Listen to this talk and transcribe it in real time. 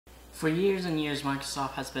For years and years,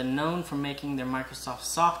 Microsoft has been known for making their Microsoft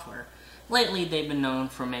software. Lately, they've been known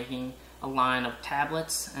for making a line of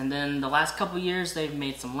tablets, and then the last couple years they've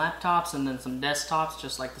made some laptops and then some desktops,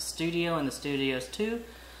 just like the Studio and the Studios 2.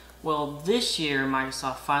 Well, this year,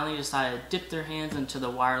 Microsoft finally decided to dip their hands into the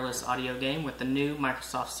wireless audio game with the new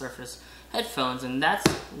Microsoft Surface headphones, and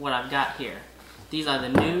that's what I've got here. These are the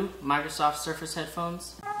new Microsoft Surface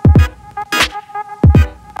headphones.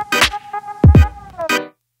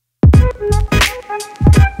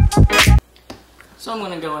 So I'm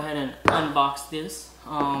going to go ahead and unbox this.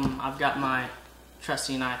 I've got my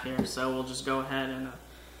trusty knife here, so we'll just go ahead and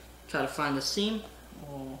try to find the seam.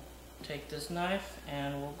 We'll take this knife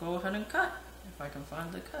and we'll go ahead and cut, if I can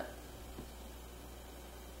find the cut.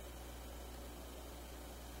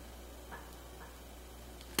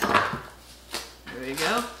 There you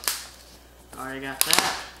go. Already got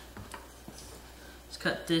that. Let's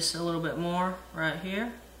cut this a little bit more right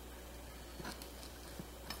here.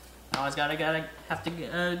 Always have to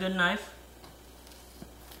get a good knife.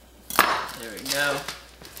 There we go.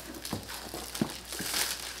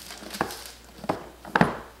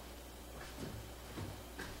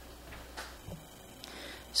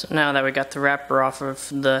 So now that we got the wrapper off of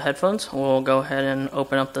the headphones, we'll go ahead and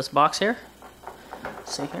open up this box here.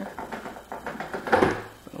 See here.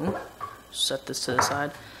 Boom. Set this to the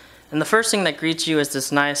side. And the first thing that greets you is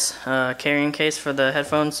this nice carrying case for the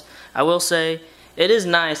headphones. I will say, it is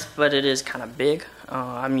nice, but it is kind of big.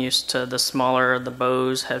 I'm used to the smaller, the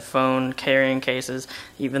Bose headphone carrying cases,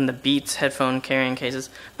 even the Beats headphone carrying cases.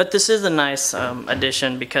 But this is a nice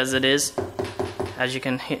addition because it is, as you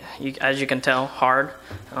can tell, hard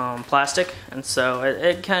plastic, and so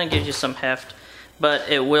it kind of gives you some heft. But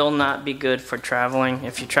it will not be good for traveling.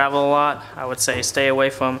 If you travel a lot, I would say stay away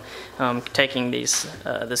from taking this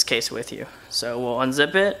case with you. So we'll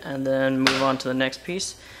unzip it and then move on to the next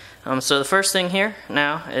piece. So the first thing here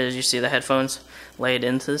now is you see the headphones laid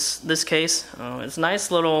into this case. It's a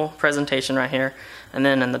nice little presentation right here. And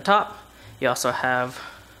then in the top, you also have,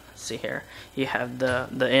 let's see here, you have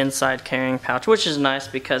the inside carrying pouch, which is nice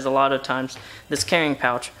because a lot of times this carrying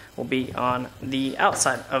pouch will be on the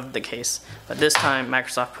outside of the case. But this time,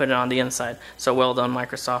 Microsoft put it on the inside. So well done,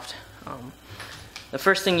 Microsoft. The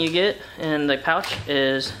first thing you get in the pouch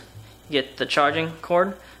is you get the charging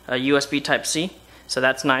cord, a USB Type-C. So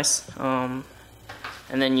that's nice. And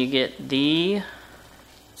then you get the,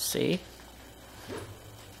 let's see,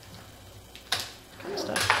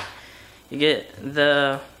 you get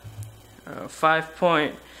the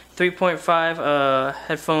 3.5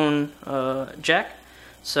 headphone jack.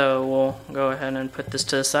 So we'll go ahead and put this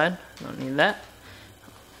to the side. Don't need that.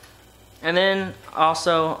 And then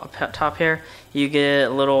also up top here, you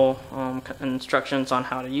get little instructions on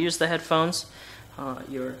how to use the headphones.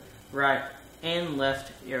 Your right and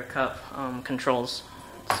left ear cup controls.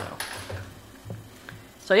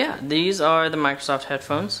 So yeah, these are the Microsoft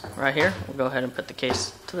headphones right here. We'll go ahead and put the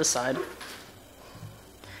case to the side.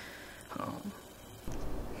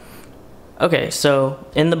 Okay, so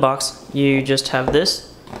in the box you just have this.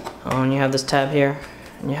 You have this tab here,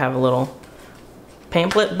 and you have a little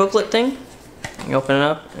pamphlet booklet thing. You open it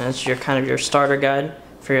up, and it's your starter guide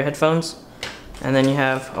for your headphones. And then you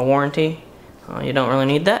have a warranty. You don't really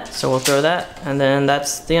need that, so we'll throw that, and then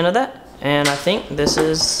that's the end of that. And I think this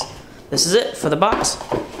is it for the box.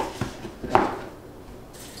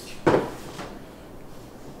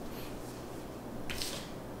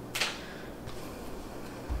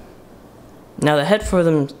 Now the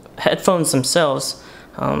headphones themselves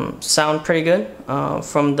sound pretty good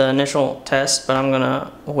from the initial test, but I'm gonna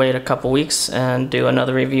wait a couple weeks and do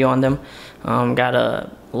another review on them. Gotta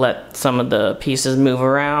let some of the pieces move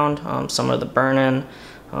around, some of the burn-in,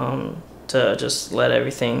 to just let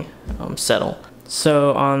everything settle.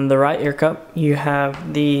 So on the right ear cup, you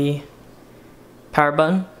have the power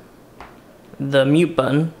button, the mute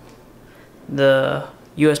button, the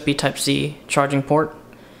USB Type-C charging port,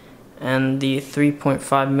 and the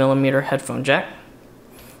 3.5mm headphone jack.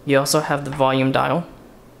 You also have the volume dial.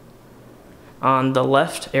 On the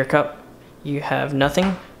left ear cup, you have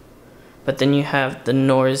nothing, but then you have the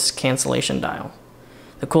noise cancellation dial.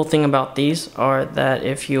 The cool thing about these are that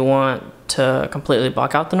if you want to completely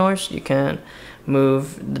block out the noise, you can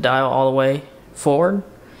move the dial all the way forward.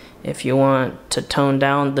 If you want to tone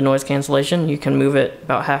down the noise cancellation, you can move it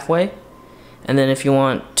about halfway. And then if you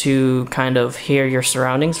want to kind of hear your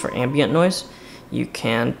surroundings for ambient noise, you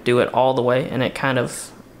can do it all the way, and it kind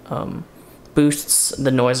of boosts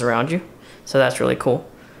the noise around you. So that's really cool.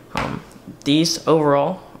 These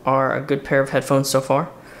overall are a good pair of headphones so far,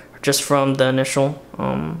 just from the initial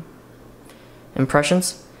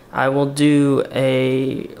impressions. I will do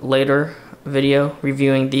a later video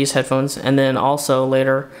reviewing these headphones, and then also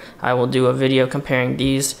later I will do a video comparing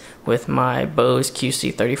these with my Bose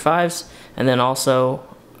QC35s, and then also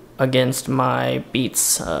against my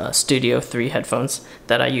Beats Studio 3 headphones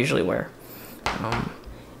that I usually wear.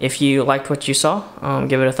 If you liked what you saw,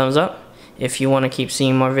 give it a thumbs up. If you want to keep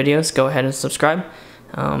seeing more videos, go ahead and subscribe.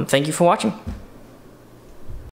 Thank you for watching.